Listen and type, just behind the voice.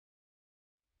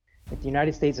If the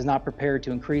United States is not prepared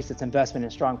to increase its investment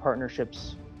in strong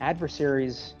partnerships,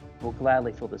 adversaries will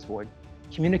gladly fill this void.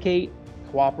 Communicate,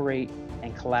 cooperate,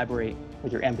 and collaborate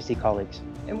with your embassy colleagues.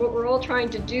 And what we're all trying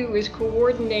to do is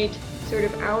coordinate sort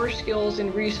of our skills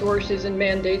and resources and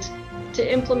mandates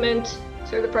to implement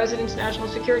sort of the President's national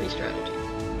security strategy.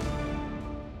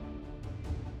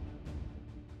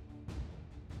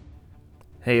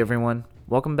 Hey everyone,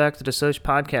 welcome back to the Soch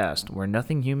Podcast, where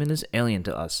nothing human is alien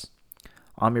to us.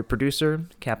 I'm your producer,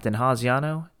 Captain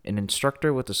Haziano, an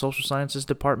instructor with the Social Sciences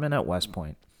Department at West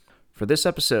Point. For this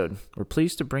episode, we're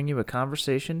pleased to bring you a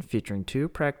conversation featuring two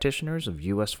practitioners of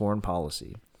U.S. foreign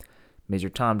policy, Major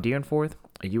Tom Dearnforth,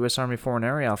 a U.S. Army Foreign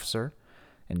Area Officer,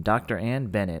 and Dr. Ann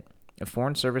Bennett, a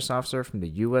Foreign Service Officer from the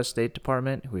U.S. State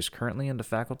Department who is currently on the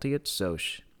faculty at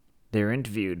Soch. They are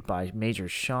interviewed by Major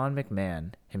Sean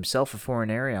McMahon, himself a Foreign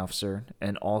Area Officer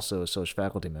and also a Soch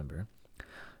faculty member.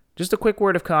 Just a quick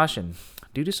word of caution.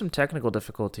 Due to some technical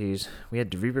difficulties, we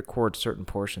had to re-record certain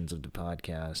portions of the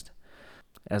podcast.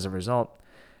 As a result,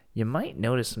 you might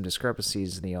notice some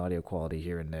discrepancies in the audio quality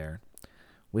here and there.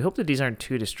 We hope that these aren't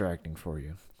too distracting for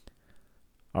you.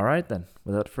 Alright then,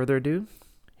 without further ado,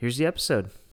 here's the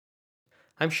episode.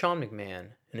 I'm Sean McMahon,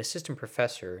 an assistant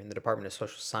professor in the Department of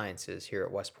Social Sciences here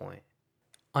at West Point.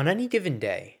 On any given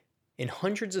day, in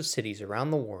hundreds of cities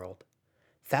around the world,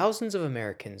 thousands of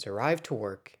Americans arrive to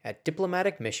work at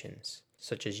diplomatic missions,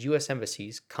 such as U.S.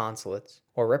 embassies, consulates,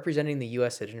 or representing the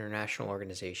U.S. at international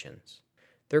organizations.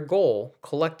 Their goal,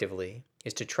 collectively,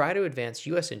 is to try to advance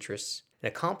U.S. interests and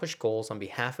accomplish goals on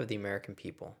behalf of the American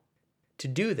people. To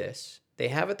do this, they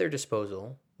have at their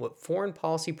disposal what foreign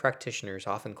policy practitioners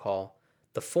often call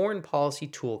the Foreign Policy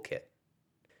Toolkit.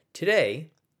 Today,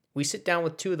 we sit down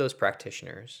with two of those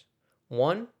practitioners,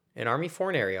 one an Army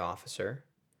Foreign Area Officer,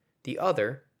 the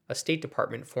other a State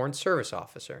Department Foreign Service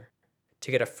Officer,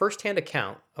 to get a first-hand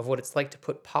account of what it's like to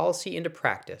put policy into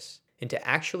practice and to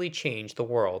actually change the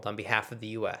world on behalf of the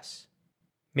U.S.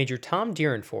 Major Tom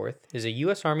Dearnforth is a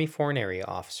U.S. Army Foreign Area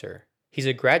Officer. He's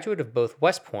a graduate of both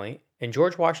West Point and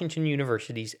George Washington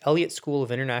University's Elliott School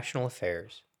of International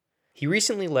Affairs. He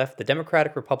recently left the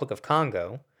Democratic Republic of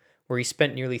Congo, where he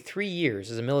spent nearly 3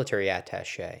 years as a military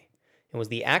attaché, and was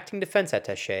the acting defense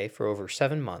attaché for over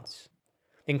 7 months.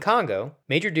 In Congo,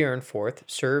 Major Dearnforth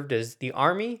served as the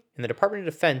Army and the Department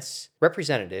of Defense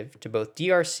representative to both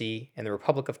DRC and the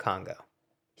Republic of Congo.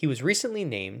 He was recently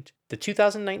named the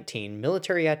 2019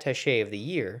 Military Attaché of the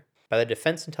Year by the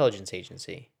Defense Intelligence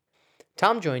Agency.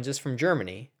 Tom joins us from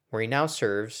Germany, where he now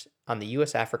serves on the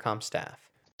U.S. AFRICOM staff.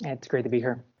 It's great to be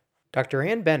here. Dr.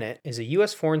 Ann Bennett is a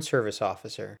U.S. Foreign Service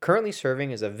Officer, currently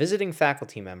serving as a visiting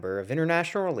faculty member of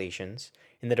International Relations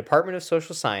in the Department of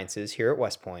Social Sciences here at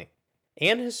West Point.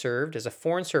 Ann has served as a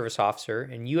Foreign Service Officer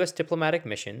in U.S. diplomatic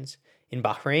missions in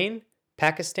Bahrain,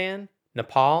 Pakistan,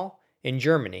 Nepal, and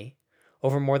Germany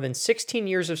over more than 16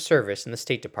 years of service in the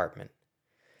State Department.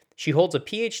 She holds a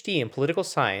Ph.D. in Political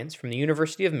Science from the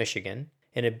University of Michigan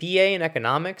and a B.A. in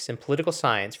Economics and Political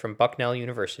Science from Bucknell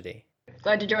University.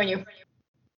 Glad to join you.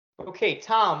 Okay,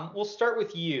 Tom, we'll start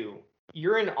with you.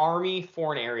 You're an Army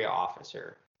Foreign Area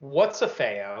Officer. What's a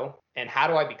FAO, and how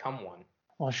do I become one?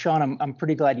 Well, Sean, I'm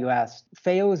pretty glad you asked.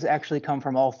 FAOs actually come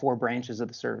from all four branches of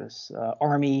the service,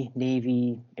 Army,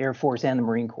 Navy, Air Force, and the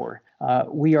Marine Corps.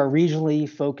 We are regionally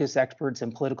focused experts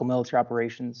in political military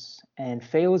operations, and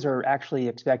FAOs are actually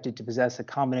expected to possess a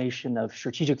combination of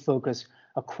strategic focus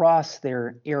across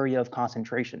their area of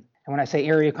concentration. And when I say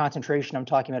area of concentration, I'm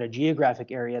talking about a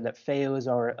geographic area that FAOs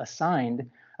are assigned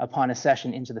upon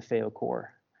accession into the FAO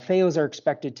Corps. FAOs are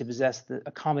expected to possess a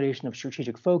combination of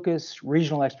strategic focus,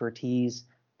 regional expertise,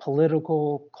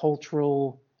 political,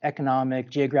 cultural, economic,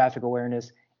 geographic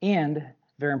awareness, and,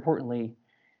 very importantly,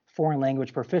 foreign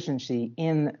language proficiency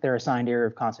in their assigned area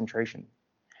of concentration.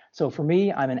 So for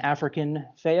me, I'm an African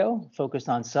FAO focused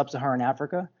on sub-Saharan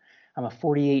Africa. I'm a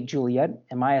 48 Juliet,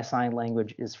 and my assigned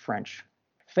language is French.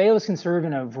 FAOs can serve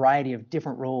in a variety of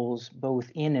different roles, both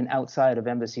in and outside of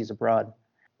embassies abroad.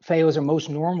 FAOs are most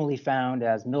normally found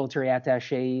as military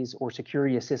attachés or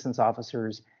security assistance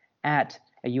officers at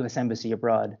a U.S. embassy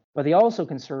abroad, but they also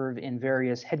can serve in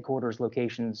various headquarters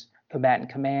locations, combatant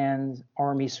commands,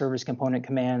 Army service component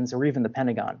commands, or even the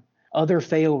Pentagon. Other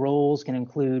FAO roles can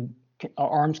include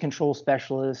arms control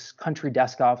specialists, country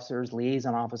desk officers,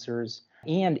 liaison officers,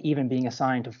 and even being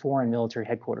assigned to foreign military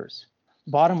headquarters.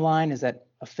 Bottom line is that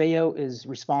a FAO is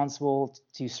responsible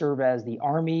to serve as the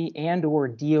Army and/or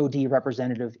DoD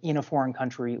representative in a foreign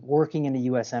country working in a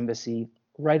U.S. embassy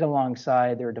right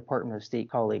alongside their Department of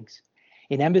State colleagues.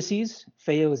 In embassies,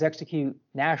 FAOs execute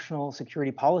national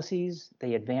security policies,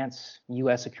 they advance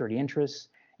U.S. security interests,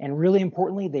 And really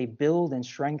importantly, they build and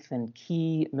strengthen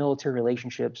key military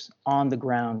relationships on the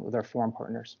ground with our foreign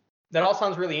partners. That all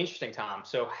sounds really interesting, Tom.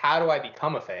 So how do I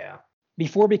become a FAO?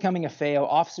 Before becoming a FAO,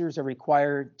 officers are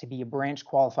required to be a branch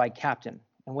qualified captain.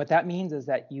 And what that means is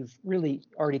that you've really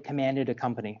already commanded a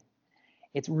company.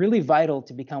 It's really vital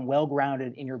to become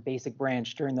well-grounded in your basic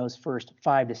branch during those first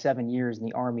 5 to 7 years in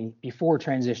the Army before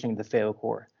transitioning to the FAO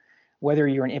Corps. Whether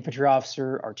you're an infantry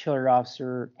officer, artillery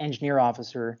officer, engineer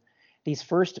officer, these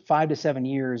first 5 to 7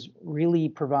 years really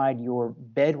provide your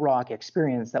bedrock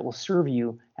experience that will serve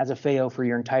you as a FAO for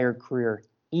your entire career,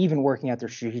 even working at the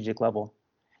strategic level.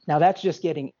 Now, that's just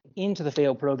getting into the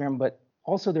FAO program, but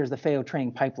also there's the FAO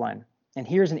training pipeline. And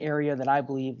here's an area that I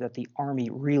believe that the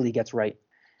Army really gets right.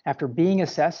 After being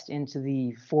assessed into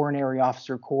the Foreign Area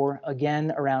Officer Corps,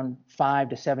 again, around 5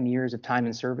 to 7 years of time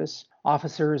in service,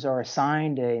 officers are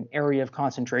assigned an area of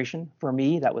concentration. For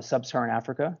me, that was Sub-Saharan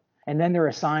Africa. And then they're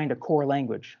assigned a core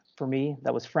language. For me,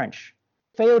 that was French.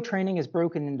 FAO training is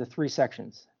broken into 3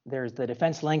 sections. There's the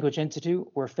Defense Language Institute,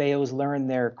 where FAOs learn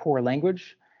their core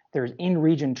language. There's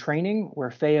in-region training,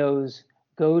 where FAOs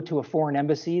go to a foreign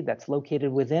embassy that's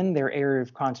located within their area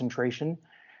of concentration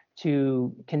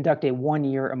to conduct a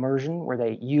 1-year immersion where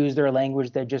they use their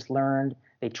language they just learned.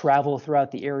 They travel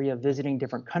throughout the area, visiting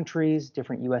different countries,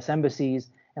 different U.S.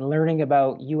 embassies, and learning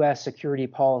about U.S. security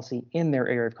policy in their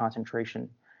area of concentration.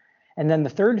 And then the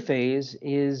third phase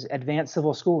is advanced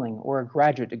civil schooling, or a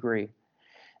graduate degree.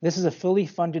 This is a fully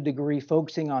funded degree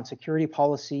focusing on security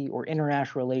policy or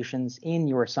international relations in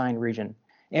your assigned region.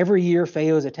 Every year,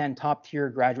 FAOs attend top-tier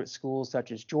graduate schools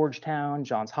such as Georgetown,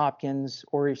 Johns Hopkins,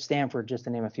 or Stanford, just to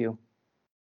name a few.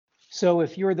 So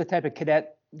if you're the type of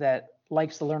cadet that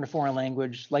likes to learn a foreign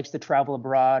language, likes to travel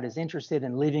abroad, is interested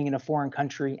in living in a foreign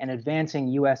country and advancing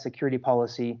U.S. security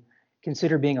policy,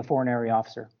 consider being a foreign area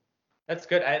officer. That's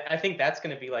good. I think that's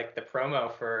going to be like the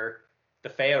promo for the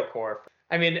FAO Corps.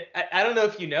 I mean, I don't know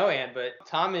if you know, Ann, but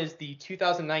Tom is the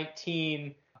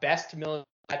 2019 best military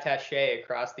attaché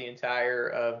across the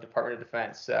entire Department of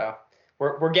Defense. So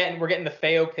we're getting the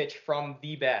FAO pitch from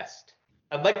the best.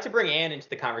 I'd like to bring Ann into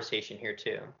the conversation here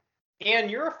too. Ann,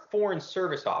 you're a foreign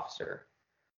service officer.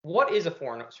 What is a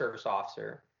foreign service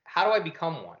officer? How do I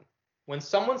become one? When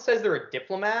someone says they're a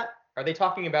diplomat, are they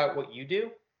talking about what you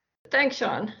do? Thanks,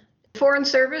 Sean. Foreign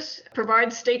Service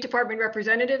provides State Department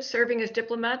representatives serving as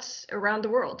diplomats around the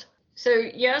world. So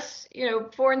yes,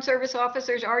 Foreign Service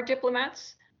officers are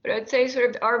diplomats, but I'd say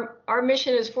sort of our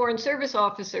mission as Foreign Service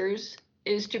officers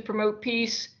is to promote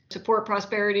peace, support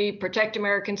prosperity, protect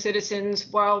American citizens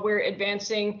while we're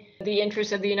advancing the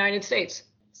interests of the United States.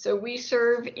 So we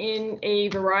serve in a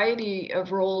variety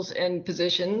of roles and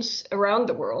positions around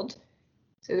the world.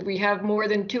 So we have more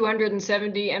than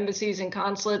 270 embassies and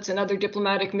consulates and other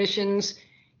diplomatic missions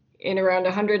in around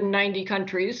 190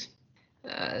 countries.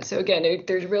 So again,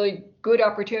 there's really good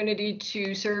opportunity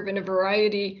to serve in a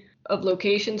variety of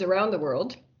locations around the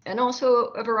world and also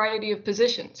a variety of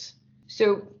positions.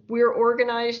 So we're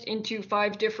organized into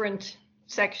 5 different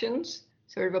sections,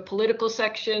 sort of a political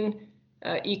section,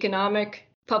 economic,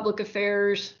 public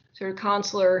affairs, sort of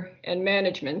consular, and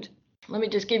management. Let me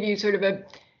just give you sort of a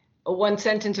 1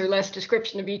 sentence or less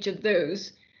description of each of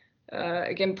those.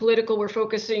 Again, political, we're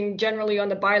focusing generally on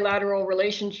the bilateral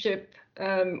relationship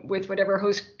with whatever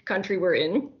host country we're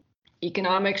in.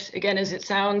 Economics, again, as it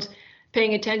sounds,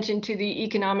 paying attention to the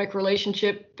economic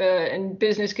relationship and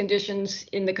business conditions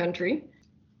in the country.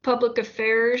 Public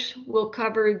affairs will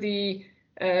cover the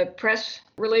press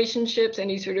relationships,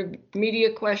 any sort of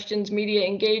media questions, media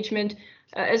engagement,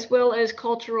 as well as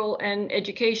cultural and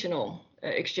educational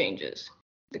exchanges.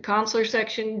 The consular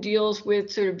section deals with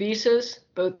sort of visas,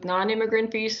 both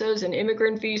non-immigrant visas and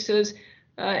immigrant visas,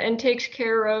 and takes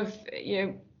care of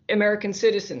American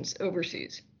citizens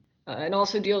overseas, and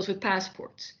also deals with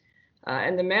passports.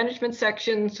 And the management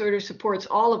section sort of supports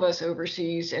all of us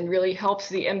overseas and really helps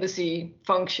the embassy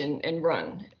function and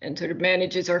run, and sort of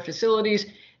manages our facilities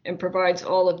and provides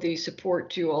all of the support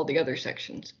to all the other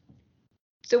sections.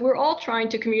 So we're all trying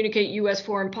to communicate U.S.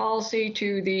 foreign policy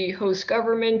to the host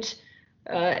government,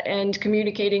 and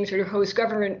communicating sort of host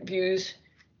government views,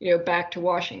 back to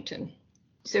Washington.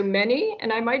 So many,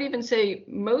 and I might even say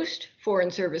most, Foreign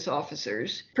Service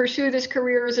officers pursue this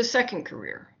career as a second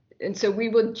career. And so we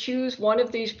would choose one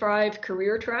of these 5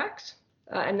 career tracks,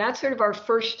 and that's sort of our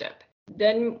first step.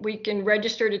 Then we can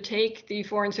register to take the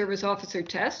Foreign Service Officer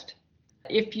test.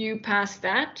 If you pass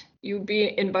that, you'd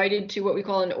be invited to what we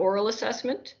call an oral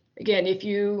assessment. Again, if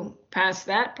you pass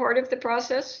that part of the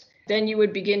process, then you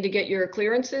would begin to get your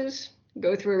clearances,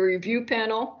 go through a review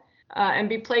panel, and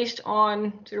be placed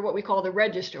on sort of what we call the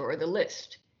register or the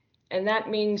list. and that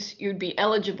means you'd be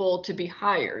eligible to be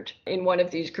hired in one of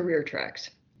these career tracks.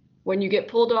 When you get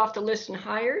pulled off the list and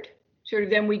hired, sort of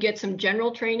then we get some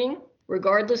general training,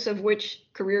 regardless of which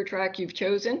career track you've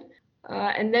chosen.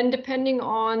 And then depending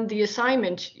on the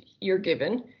assignment you're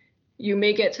given, you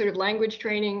may get sort of language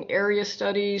training, area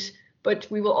studies, but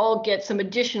we will all get some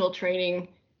additional training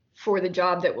for the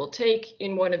job that we'll take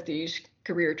in one of these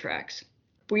career tracks.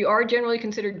 We are generally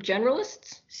considered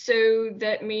generalists, so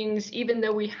that means even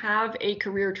though we have a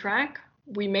career track,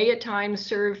 we may at times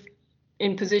serve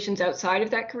in positions outside of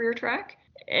that career track,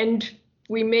 and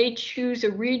we may choose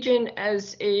a region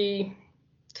as a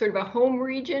sort of a home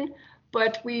region,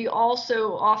 but we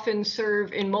also often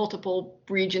serve in multiple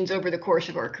regions over the course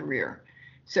of our career.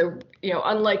 So,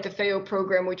 unlike the FAO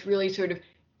program, which really sort of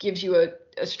gives you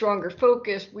a stronger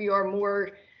focus, we are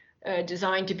more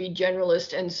designed to be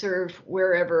generalist and serve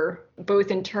wherever,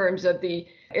 both in terms of the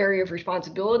area of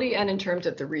responsibility and in terms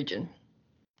of the region.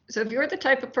 So if you're the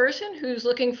type of person who's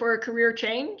looking for a career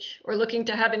change or looking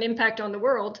to have an impact on the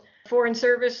world, foreign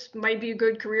service might be a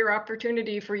good career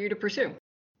opportunity for you to pursue.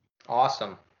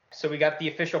 Awesome. So we got the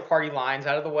official party lines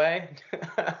out of the way.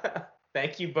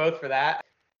 Thank you both for that.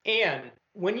 And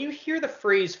when you hear the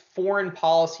phrase foreign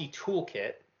policy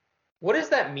toolkit, what does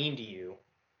that mean to you?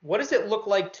 What does it look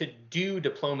like to do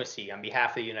diplomacy on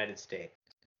behalf of the United States?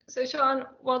 So Sean,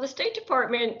 while the State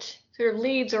Department sort of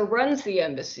leads or runs the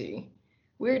embassy,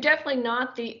 we're definitely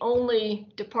not the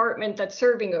only department that's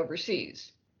serving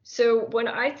overseas. So when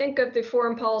I think of the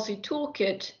foreign policy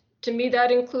toolkit, to me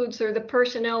that includes sort of the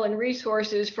personnel and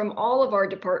resources from all of our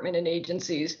department and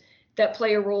agencies that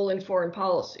play a role in foreign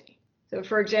policy. So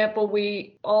for example,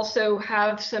 we also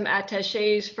have some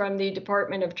attachés from the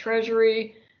Department of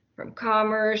Treasury, from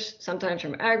Commerce, sometimes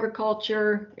from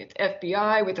Agriculture, with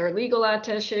FBI, with our legal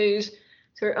attachés,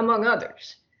 so among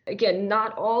others. Again,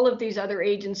 not all of these other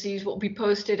agencies will be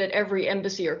posted at every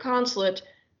embassy or consulate.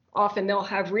 Often they'll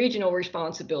have regional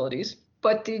responsibilities.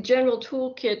 But the general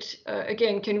toolkit,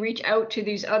 again, can reach out to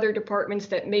these other departments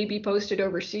that may be posted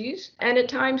overseas. And at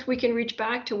times we can reach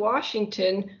back to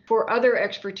Washington for other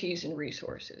expertise and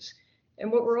resources.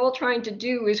 And what we're all trying to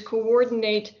do is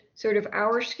coordinate sort of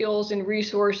our skills and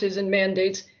resources and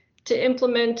mandates to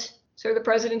implement sort of the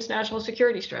president's national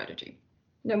security strategy.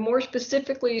 Now, more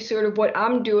specifically, sort of what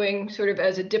I'm doing sort of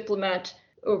as a diplomat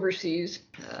overseas.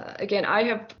 Again, I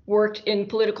have worked in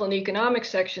political and economic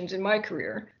sections in my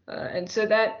career. And so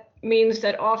that means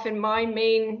that often my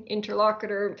main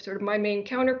interlocutor, sort of my main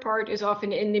counterpart, is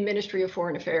often in the Ministry of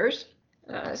Foreign Affairs.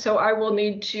 So I will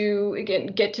need to, again,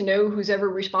 get to know who's ever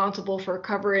responsible for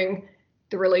covering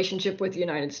the relationship with the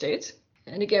United States.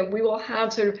 And again, we will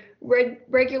have sort of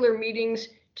regular meetings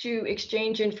to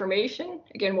exchange information.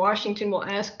 Again, Washington will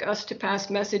ask us to pass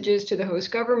messages to the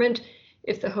host government.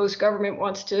 If the host government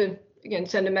wants to, again,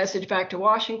 send a message back to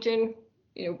Washington,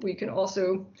 we can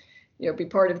also, be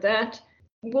part of that.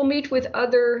 We'll meet with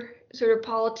other sort of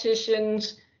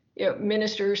politicians,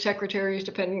 ministers, secretaries,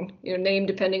 depending, name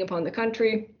depending upon the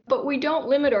country. But we don't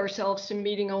limit ourselves to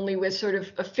meeting only with sort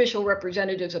of official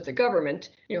representatives of the government.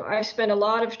 I've spent a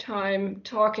lot of time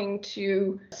talking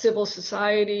to civil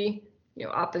society,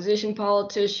 opposition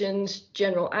politicians,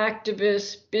 general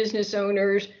activists, business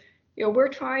owners. We're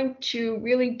trying to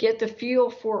really get the feel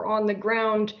for on the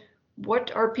ground,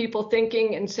 what are people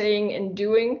thinking and saying and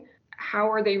doing?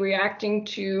 How are they reacting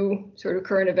to sort of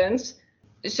current events?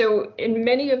 So in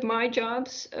many of my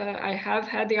jobs, I have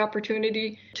had the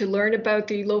opportunity to learn about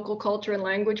the local culture and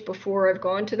language before I've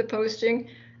gone to the posting.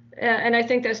 And I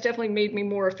think that's definitely made me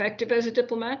more effective as a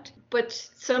diplomat. But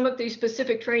some of the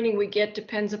specific training we get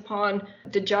depends upon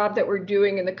the job that we're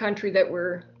doing in the country that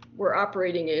we're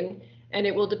operating in. And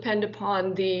it will depend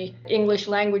upon the English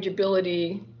language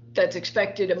ability that's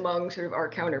expected among sort of our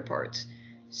counterparts.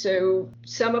 So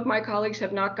some of my colleagues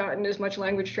have not gotten as much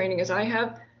language training as I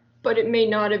have, but it may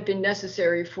not have been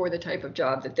necessary for the type of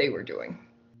job that they were doing.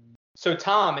 So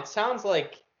Tom, it sounds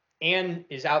like Anne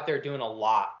is out there doing a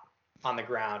lot on the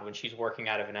ground when she's working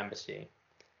out of an embassy.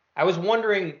 I was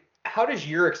wondering, how does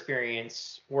your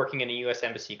experience working in a U.S.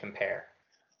 embassy compare?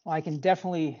 Well, I can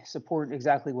definitely support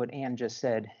exactly what Anne just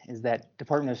said, is that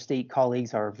Department of State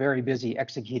colleagues are very busy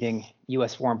executing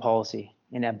U.S. foreign policy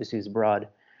in embassies abroad.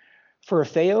 For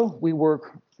FAO, we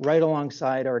work right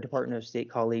alongside our Department of State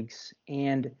colleagues,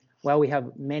 and while we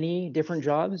have many different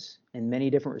jobs and many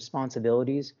different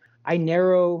responsibilities, I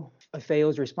narrow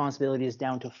FAO's responsibilities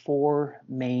down to four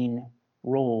main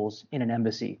roles in an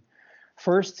embassy.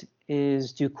 First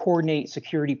is to coordinate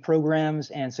security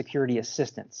programs and security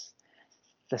assistance.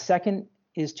 The second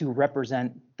is to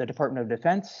represent the Department of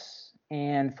Defense,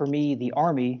 and for me, the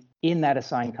Army, in that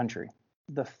assigned country.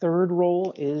 The third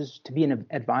role is to be an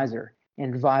advisor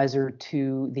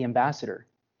to the ambassador,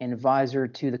 an advisor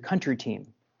to the country team.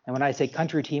 And when I say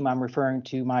country team, I'm referring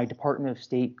to my Department of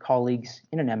State colleagues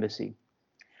in an embassy.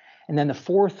 And then the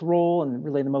fourth role, and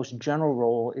really the most general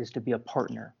role, is to be a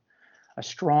partner, a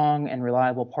strong and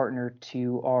reliable partner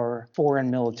to our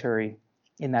foreign military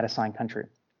in that assigned country.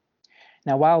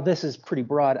 Now, while this is pretty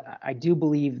broad, I do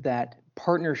believe that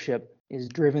partnership is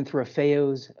driven through a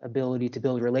FAO's ability to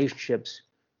build relationships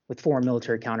with foreign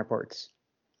military counterparts.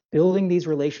 Building these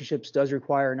relationships does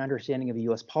require an understanding of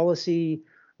U.S. policy,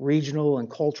 regional and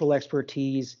cultural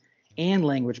expertise, and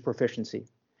language proficiency.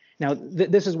 Now,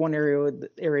 this is one area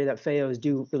that FAOs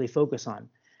do really focus on.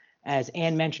 As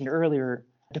Anne mentioned earlier,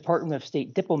 Department of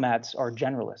State diplomats are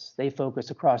generalists. They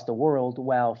focus across the world,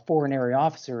 while foreign area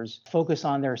officers focus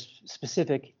on their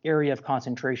specific area of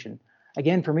concentration.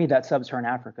 Again, for me, that's sub-Saharan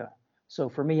Africa. So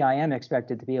for me, I am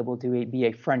expected to be able to be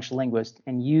a French linguist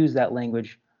and use that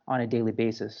language on a daily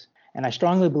basis. And I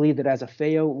strongly believe that as a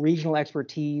FAO, regional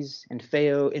expertise and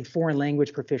FAO in foreign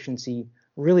language proficiency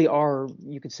really are,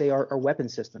 you could say, our weapon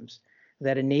systems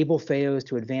that enable FAOs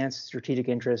to advance strategic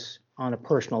interests on a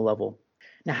personal level.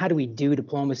 Now, how do we do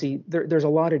diplomacy? There's a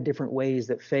lot of different ways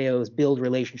that FAOs build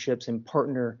relationships and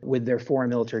partner with their foreign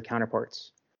military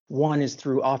counterparts. One is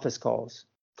through office calls,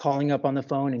 calling up on the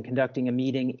phone and conducting a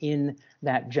meeting in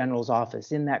that general's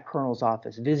office, in that colonel's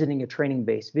office, visiting a training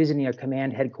base, visiting a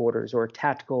command headquarters or a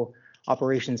tactical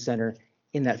operations center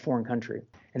in that foreign country.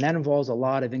 And that involves a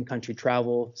lot of in-country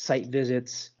travel, site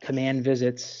visits, command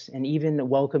visits, and even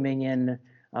welcoming in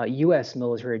U.S.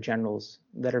 military generals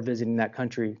that are visiting that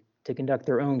country to conduct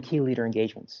their own key leader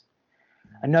engagements.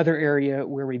 Another area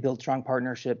where we build strong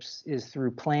partnerships is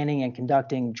through planning and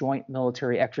conducting joint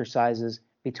military exercises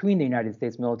between the United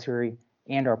States military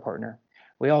and our partner.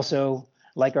 We also,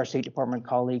 like our State Department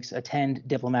colleagues, attend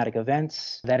diplomatic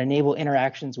events that enable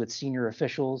interactions with senior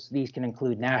officials. These can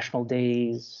include national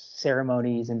days,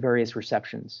 ceremonies, and various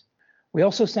receptions. We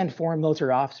also send foreign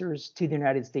military officers to the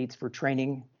United States for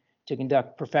training to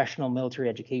conduct professional military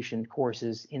education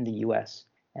courses in the U.S.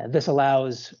 This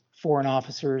allows foreign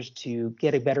officers to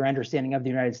get a better understanding of the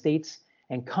United States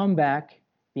and come back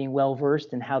being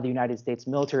well-versed in how the United States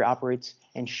military operates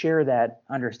and share that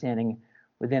understanding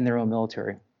within their own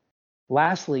military.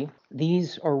 Lastly,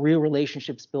 these are real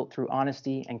relationships built through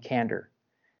honesty and candor.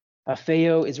 A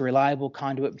FAO is a reliable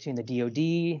conduit between the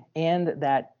DoD and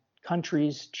that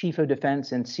country's chief of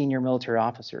defense and senior military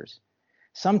officers.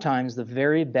 Sometimes the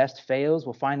very best FAOs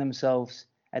will find themselves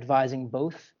advising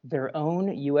both their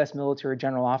own U.S. military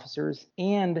general officers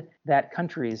and that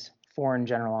country's foreign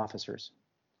general officers.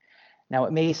 Now,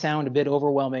 it may sound a bit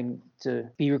overwhelming to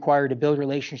be required to build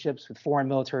relationships with foreign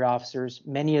military officers,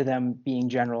 many of them being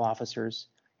general officers,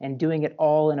 and doing it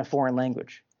all in a foreign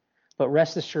language. But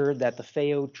rest assured that the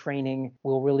FAO training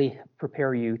will really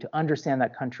prepare you to understand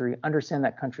that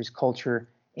country's culture,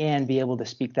 and be able to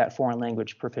speak that foreign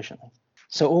language proficiently.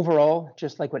 So overall,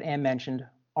 just like what Anne mentioned,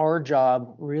 our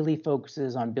job really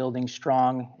focuses on building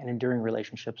strong and enduring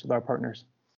relationships with our partners.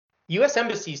 U.S.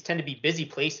 embassies tend to be busy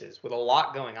places with a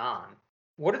lot going on.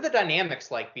 What are the dynamics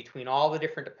like between all the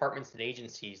different departments and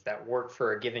agencies that work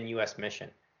for a given U.S. mission?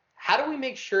 How do we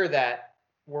make sure that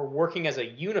we're working as a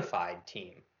unified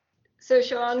team? So,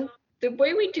 Sean, the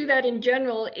way we do that in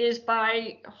general is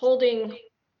by holding,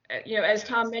 as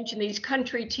Tom mentioned, these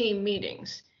country team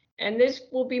meetings. And this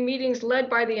will be meetings led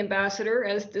by the ambassador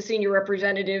as the senior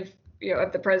representative,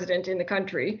 of the president in the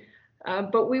country.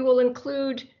 But we will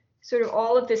include sort of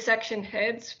all of the section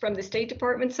heads from the State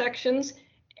Department sections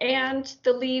and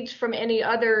the leads from any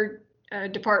other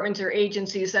departments or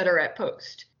agencies that are at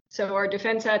post. So our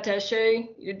defense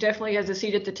attaché definitely has a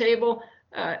seat at the table.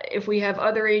 If we have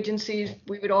other agencies,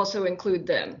 we would also include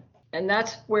them. And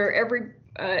that's where every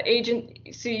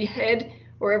agency head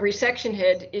or every section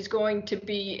head is going to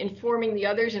be informing the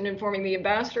others and informing the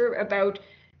ambassador about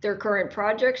their current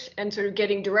projects and sort of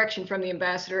getting direction from the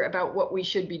ambassador about what we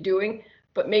should be doing,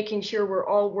 but making sure we're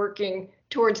all working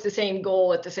towards the same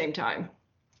goal at the same time.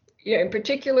 In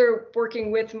particular,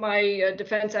 working with my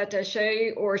defense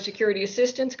attaché or security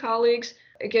assistance colleagues,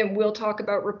 again, we'll talk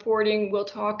about reporting, we'll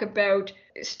talk about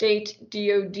state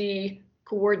DoD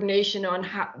coordination on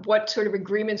what sort of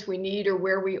agreements we need or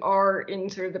where we are in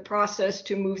sort of the process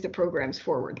to move the programs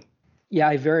forward. Yeah,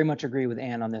 I very much agree with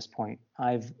Anne on this point.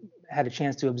 I've had a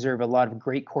chance to observe a lot of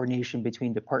great coordination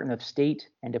between Department of State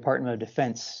and Department of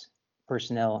Defense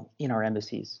personnel in our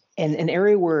embassies. And an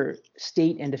area where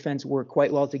state and defense work quite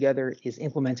well together is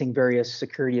implementing various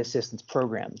security assistance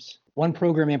programs. One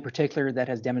program in particular that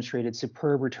has demonstrated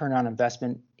superb return on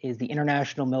investment is the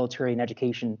International Military and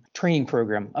Education Training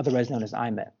Program, otherwise known as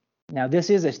IMET. Now, this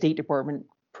is a State Department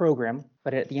program,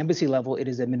 but at the embassy level, it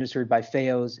is administered by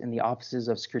FAOs and the Offices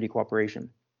of Security Cooperation.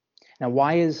 Now,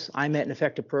 why is IMET an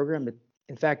effective program?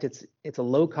 In fact, it's a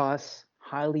low-cost,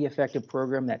 highly effective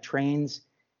program that trains,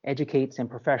 educates, and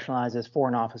professionalizes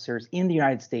foreign officers in the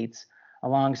United States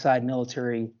alongside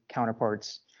military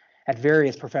counterparts at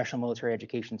various professional military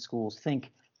education schools.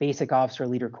 Think basic officer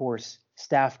leader course,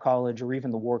 staff college, or even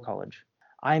the War College.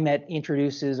 IMET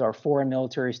introduces our foreign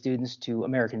military students to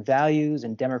American values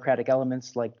and democratic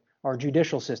elements like our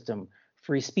judicial system,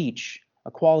 free speech,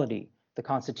 equality, the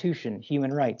Constitution,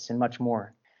 human rights, and much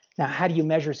more. Now, how do you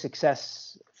measure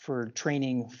success for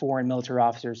training foreign military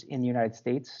officers in the United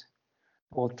States?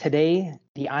 Well, today,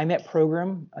 the IMET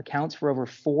program accounts for over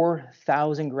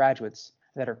 4,000 graduates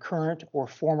that are current or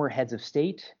former heads of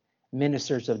state,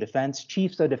 ministers of defense,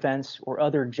 chiefs of defense, or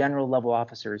other general level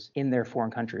officers in their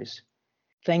foreign countries.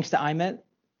 Thanks to IMET,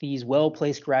 these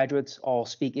well-placed graduates all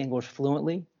speak English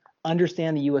fluently,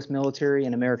 understand the U.S. military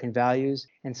and American values,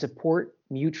 and support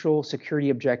mutual security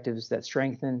objectives that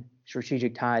strengthen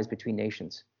strategic ties between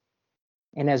nations.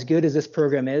 And as good as this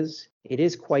program is, it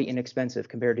is quite inexpensive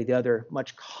compared to the other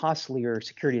much costlier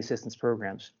security assistance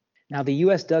programs. Now, the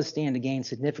U.S. does stand to gain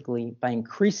significantly by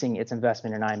increasing its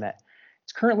investment in IMET.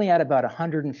 It's currently at about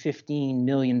 $115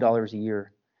 million a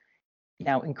year.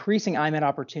 Now, increasing IMET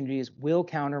opportunities will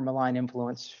counter malign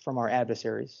influence from our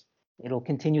adversaries. It'll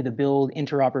continue to build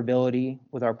interoperability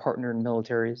with our partner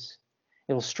militaries.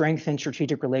 It'll strengthen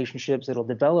strategic relationships. It'll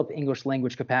develop English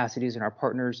language capacities in our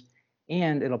partners,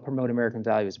 and it'll promote American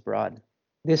values abroad.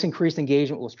 This increased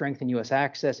engagement will strengthen U.S.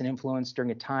 access and influence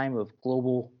during a time of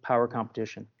global power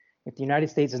competition. If the United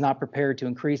States is not prepared to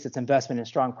increase its investment in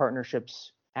strong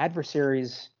partnerships,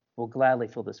 adversaries will gladly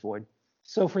fill this void.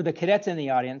 So for the cadets in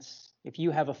the audience, if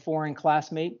you have a foreign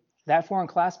classmate, that foreign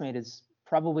classmate is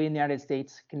probably in the United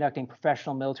States conducting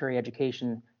professional military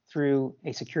education through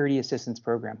a security assistance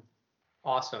program.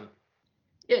 Awesome.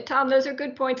 Yeah, Tom, those are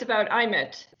good points about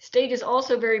IMET. State is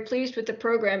also very pleased with the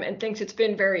program and thinks it's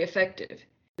been very effective.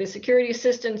 The security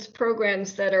assistance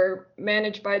programs that are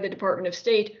managed by the Department of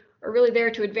State are really there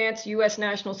to advance U.S.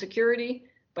 national security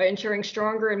by ensuring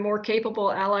stronger and more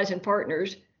capable allies and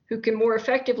partners who can more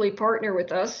effectively partner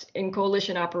with us in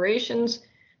coalition operations,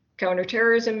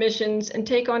 counterterrorism missions, and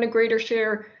take on a greater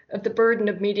share of the burden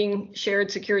of meeting shared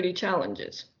security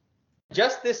challenges.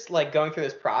 Just this, going through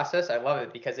this process, I love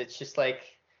it because it's just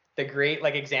the great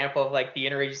example of the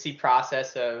interagency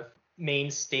process of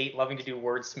Maine State loving to do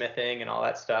wordsmithing and all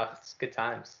that stuff. It's good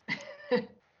times.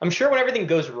 I'm sure when everything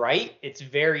goes right, it's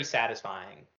very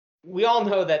satisfying. We all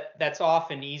know that that's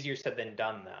often easier said than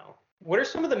done, though. What are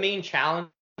some of the main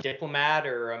challenges a diplomat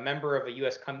or a member of a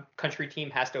U.S. country team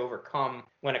has to overcome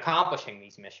when accomplishing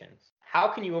these missions? How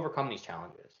can you overcome these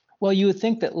challenges? Well, you would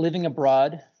think that living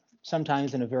abroad,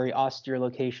 sometimes in a very austere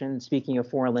location, speaking a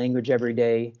foreign language every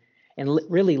day, and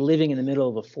really living in the middle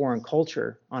of a foreign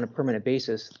culture on a permanent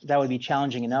basis, that would be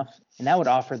challenging enough. And that would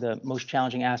offer the most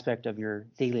challenging aspect of your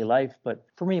daily life. But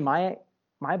for me, my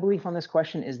belief on this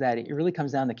question is that it really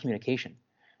comes down to communication.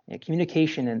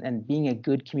 Communication and being a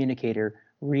good communicator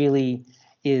really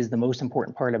is the most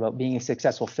important part about being a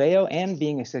successful FAO and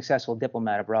being a successful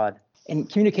diplomat abroad. And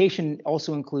communication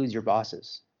also includes your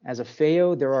bosses. As a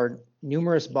FAO, there are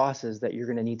numerous bosses that you're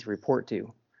going to need to report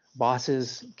to.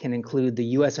 Bosses can include the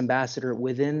U.S. ambassador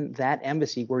within that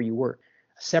embassy where you work.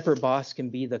 A separate boss can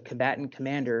be the combatant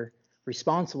commander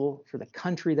responsible for the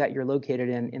country that you're located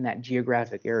in that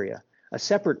geographic area. A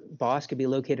separate boss could be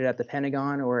located at the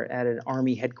Pentagon or at an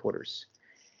Army headquarters.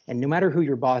 And no matter who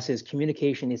your boss is,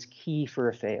 communication is key for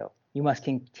a FAO. You must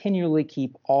continually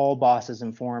keep all bosses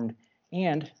informed,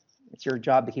 and it's your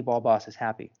job to keep all bosses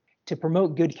happy. To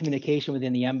promote good communication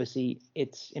within the embassy,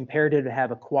 it's imperative to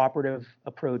have a cooperative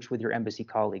approach with your embassy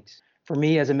colleagues. For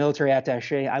me, as a military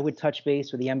attaché, I would touch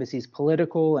base with the embassy's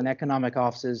political and economic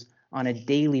offices on a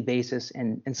daily basis,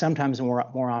 and sometimes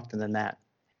more often than that.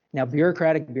 Now,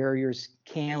 bureaucratic barriers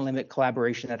can limit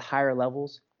collaboration at higher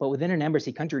levels, but within an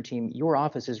embassy country team, your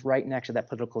office is right next to that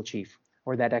political chief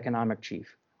or that economic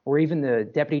chief, or even the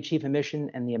deputy chief of mission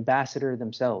and the ambassador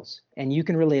themselves. And you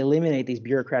can really eliminate these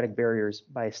bureaucratic barriers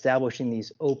by establishing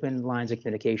these open lines of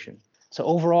communication. So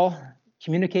overall,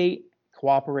 communicate,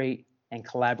 cooperate, and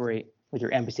collaborate with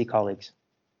your embassy colleagues.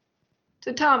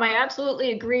 So Tom, I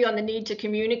absolutely agree on the need to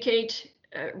communicate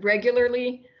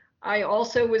regularly. I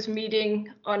also was meeting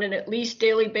on an at least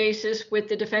daily basis with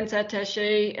the defense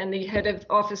attaché and the head of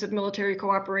Office of Military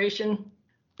Cooperation.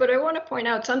 But I want to point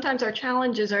out sometimes our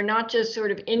challenges are not just sort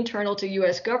of internal to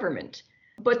US government,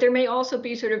 but there may also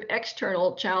be sort of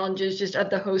external challenges just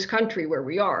at the host country where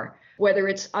we are, whether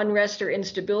it's unrest or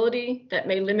instability that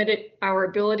may limit our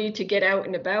ability to get out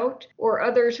and about, or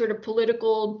other sort of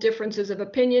political differences of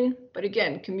opinion. But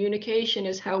again, communication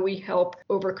is how we help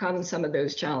overcome some of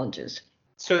those challenges.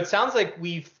 So it sounds like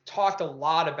we've talked a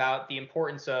lot about the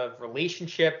importance of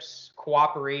relationships,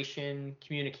 cooperation,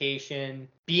 communication,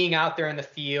 being out there in the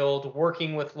field,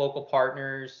 working with local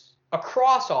partners.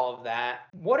 Across all of that,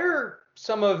 what are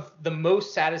some of the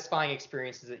most satisfying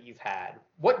experiences that you've had?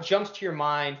 What jumps to your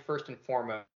mind first and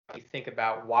foremost when you think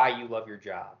about why you love your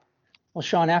job? Well,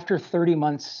 Sean, after 30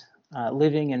 months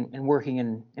living and working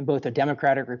in both the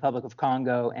Democratic Republic of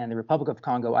Congo and the Republic of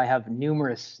Congo, I have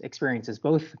numerous experiences,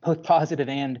 both positive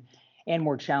and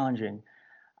more challenging.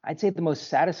 I'd say the most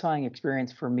satisfying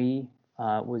experience for me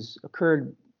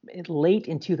occurred late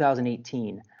in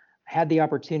 2018. I had the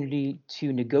opportunity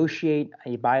to negotiate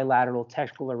a bilateral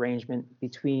technical arrangement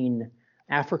between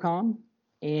AFRICOM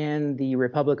and the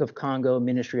Republic of Congo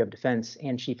Ministry of Defense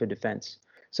and Chief of Defense.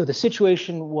 So the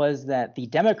situation was that the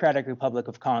Democratic Republic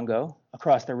of Congo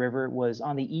across the river was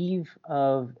on the eve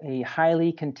of a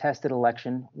highly contested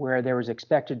election where there was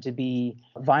expected to be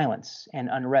violence and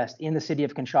unrest in the city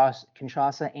of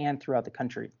Kinshasa and throughout the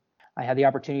country. I had the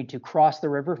opportunity to cross the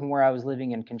river from where I was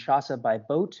living in Kinshasa by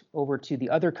boat over to the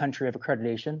other country of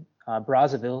accreditation,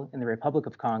 Brazzaville in the Republic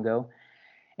of Congo.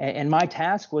 And my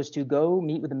task was to go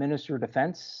meet with the Minister of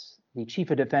Defense, the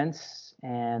Chief of Defense,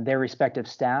 and their respective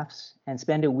staffs, and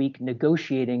spend a week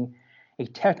negotiating a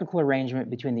technical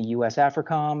arrangement between the US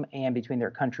AFRICOM and between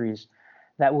their countries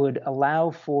that would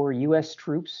allow for US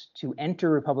troops to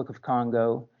enter Republic of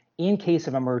Congo in case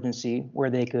of emergency, where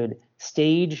they could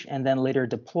stage and then later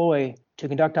deploy to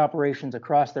conduct operations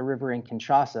across the river in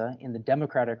Kinshasa in the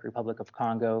Democratic Republic of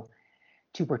Congo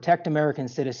to protect American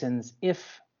citizens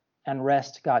if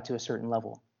unrest got to a certain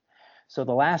level. So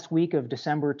the last week of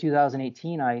December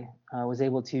 2018, I was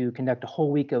able to conduct a whole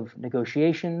week of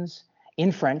negotiations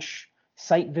in French,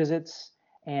 site visits,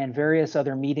 and various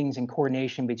other meetings in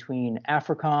coordination between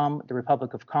AFRICOM, the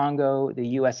Republic of Congo, the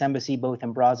U.S. Embassy, both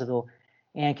in Brazzaville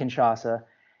and Kinshasa.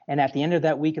 And at the end of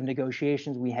that week of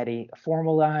negotiations, we had a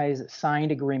formalized,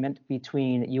 signed agreement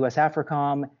between U.S.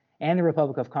 AFRICOM and the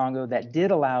Republic of Congo that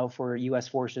did allow for U.S.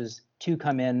 forces to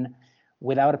come in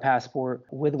without a passport,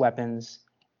 with weapons,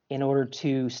 in order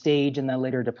to stage and then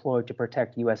later deploy to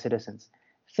protect U.S. citizens.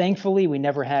 Thankfully, we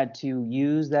never had to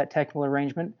use that technical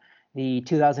arrangement. The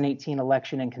 2018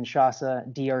 election in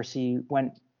Kinshasa, DRC,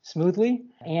 went smoothly,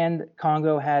 and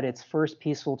Congo had its first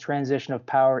peaceful transition of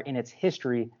power in its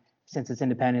history since its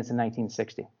independence in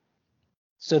 1960.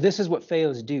 So this is what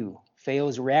FAOs do.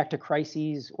 FAOs react to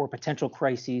crises or potential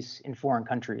crises in foreign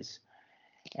countries.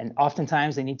 And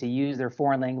oftentimes they need to use their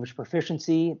foreign language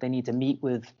proficiency. They need to meet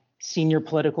with senior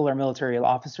political or military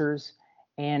officers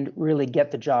and really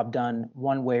get the job done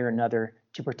one way or another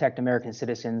to protect American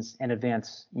citizens and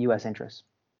advance U.S. interests.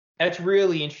 That's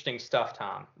really interesting stuff,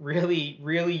 Tom. Really,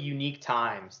 really unique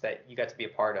times that you got to be a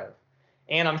part of.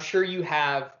 And I'm sure you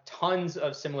have tons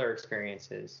of similar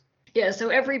experiences. Yeah, so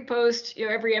every post,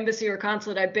 every embassy or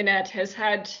consulate I've been at has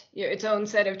had its own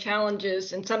set of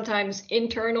challenges, and sometimes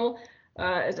internal,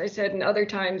 as I said, and other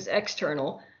times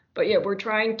external. But yeah, we're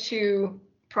trying to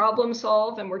problem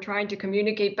solve, and we're trying to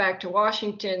communicate back to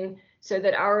Washington so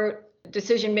that our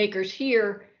decision makers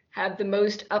here have the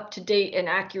most up-to-date and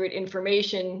accurate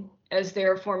information as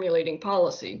they're formulating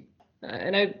policy.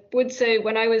 And I would say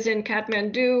when I was in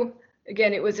Kathmandu,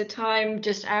 again, it was a time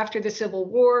just after the Civil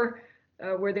War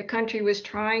where the country was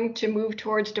trying to move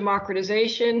towards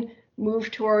democratization, move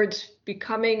towards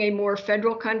becoming a more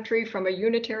federal country from a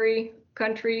unitary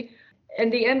country.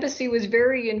 And the embassy was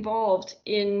very involved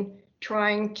in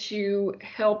trying to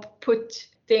help put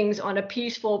things on a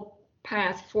peaceful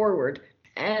path forward.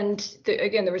 And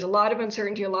again, there was a lot of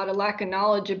uncertainty, a lot of lack of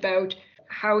knowledge about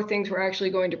how things were actually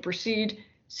going to proceed.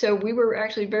 So we were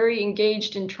actually very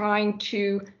engaged in trying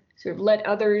to sort of let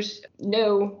others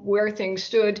know where things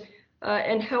stood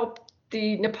and help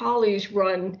the Nepalese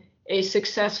run a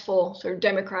successful sort of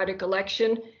democratic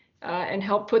election and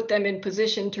help put them in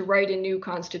position to write a new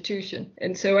constitution.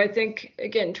 And so I think,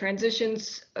 again,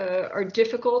 transitions are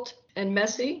difficult and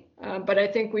messy, but I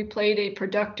think we played a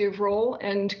productive role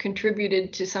and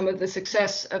contributed to some of the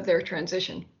success of their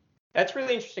transition. That's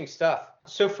really interesting stuff.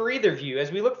 So for either of you,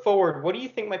 as we look forward, what do you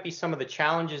think might be some of the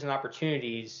challenges and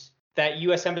opportunities that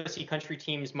U.S. Embassy country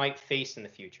teams might face in the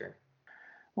future?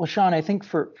 Well, Sean, I think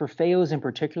for FAOs in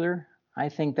particular, I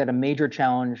think that a major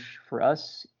challenge for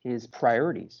us is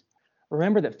priorities.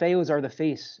 Remember that FAOs are the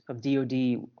face of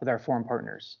DoD with our foreign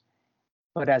partners.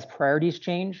 But as priorities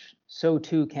change, so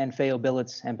too can FAO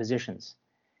billets and positions.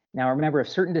 Now, remember, if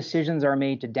certain decisions are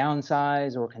made to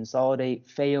downsize or consolidate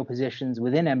FAO positions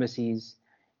within embassies,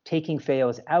 taking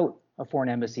FAOs out of foreign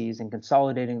embassies and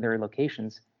consolidating their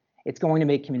locations, it's going to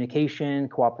make communication,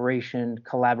 cooperation,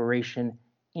 collaboration,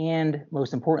 and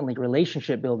most importantly,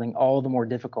 relationship building all the more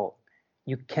difficult.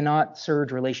 You cannot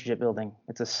surge relationship building.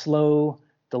 It's a slow,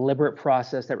 deliberate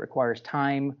process that requires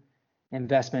time,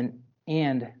 investment,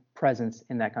 and presence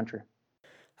in that country.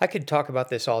 I could talk about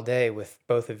this all day with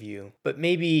both of you, but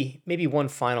maybe one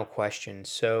final question.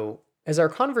 So, as our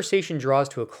conversation draws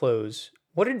to a close,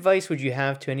 what advice would you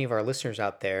have to any of our listeners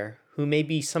out there who may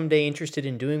be someday interested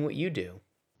in doing what you do?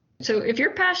 So if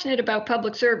you're passionate about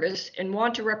public service and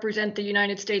want to represent the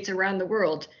United States around the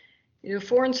world,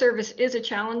 foreign service is a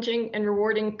challenging and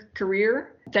rewarding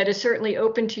career that is certainly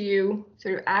open to you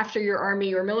sort of after your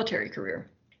Army or military career.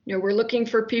 We're looking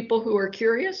for people who are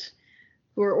curious,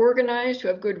 who are organized, who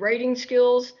have good writing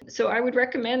skills. So I would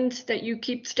recommend that you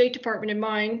keep State Department in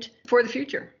mind for the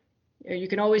future. You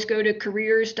can always go to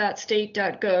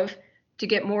careers.state.gov to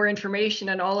get more information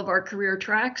on all of our career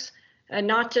tracks, and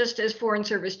not just as foreign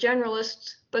service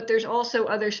generalists, but there's also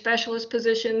other specialist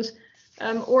positions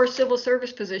or civil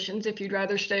service positions if you'd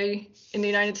rather stay in the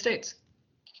United States.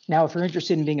 Now, if you're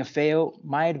interested in being a FAO,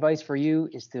 my advice for you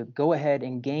is to go ahead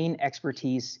and gain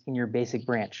expertise in your basic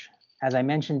branch. As I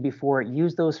mentioned before,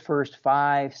 use those first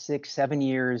 5, 6, 7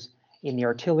 years in the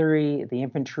artillery, the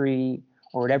infantry,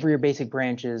 or whatever your basic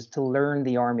branch is to learn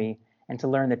the Army and to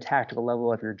learn the tactical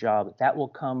level of your job. That will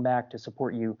come back to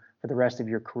support you for the rest of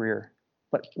your career.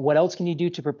 But what else can you do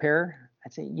to prepare?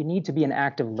 I'd say you need to be an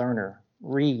active learner.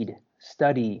 Read,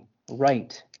 study,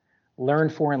 write, learn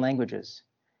foreign languages.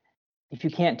 If you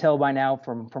can't tell by now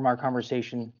from our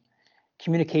conversation,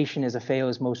 communication is a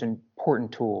FAO's most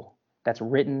important tool. That's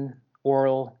written,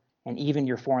 oral, and even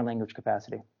your foreign language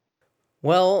capacity.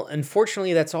 Well,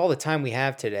 unfortunately, that's all the time we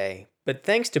have today, but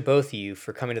thanks to both of you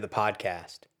for coming to the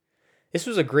podcast. This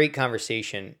was a great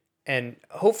conversation, and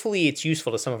hopefully it's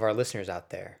useful to some of our listeners out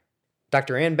there.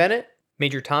 Dr. Ann Bennett,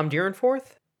 Major Tom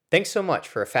Deerenforth, thanks so much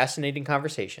for a fascinating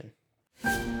conversation.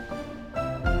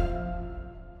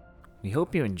 We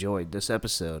hope you enjoyed this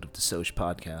episode of the Soch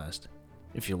Podcast.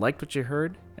 If you liked what you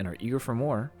heard and are eager for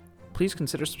more, please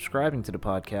consider subscribing to the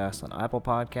podcast on Apple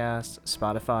Podcasts,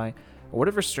 Spotify, or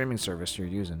whatever streaming service you're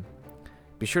using.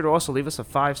 Be sure to also leave us a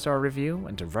 5-star review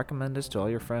and to recommend us to all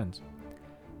your friends.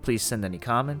 Please send any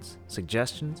comments,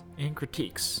 suggestions, and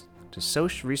critiques to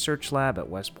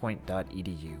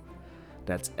sochresearchlab@westpoint.edu.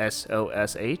 That's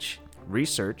SOSH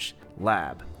Research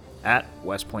Lab at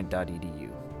westpoint.edu.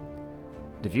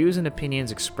 The views and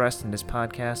opinions expressed in this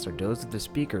podcast are those of the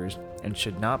speakers and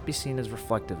should not be seen as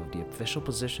reflective of the official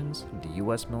positions of the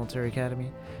U.S. Military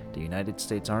Academy, the United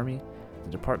States Army,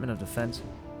 the Department of Defense,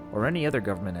 or any other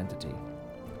government entity.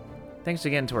 Thanks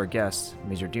again to our guests,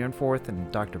 Major Deerenforth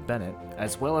and Dr. Bennett,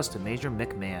 as well as to Major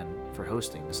McMahon for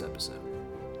hosting this episode.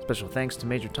 Special thanks to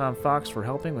Major Tom Fox for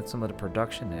helping with some of the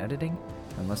production and editing,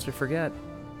 and lest we forget,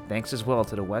 thanks as well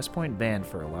to the West Point Band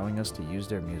for allowing us to use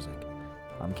their music.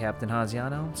 I'm Captain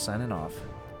Haziano, signing off.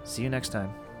 See you next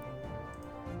time.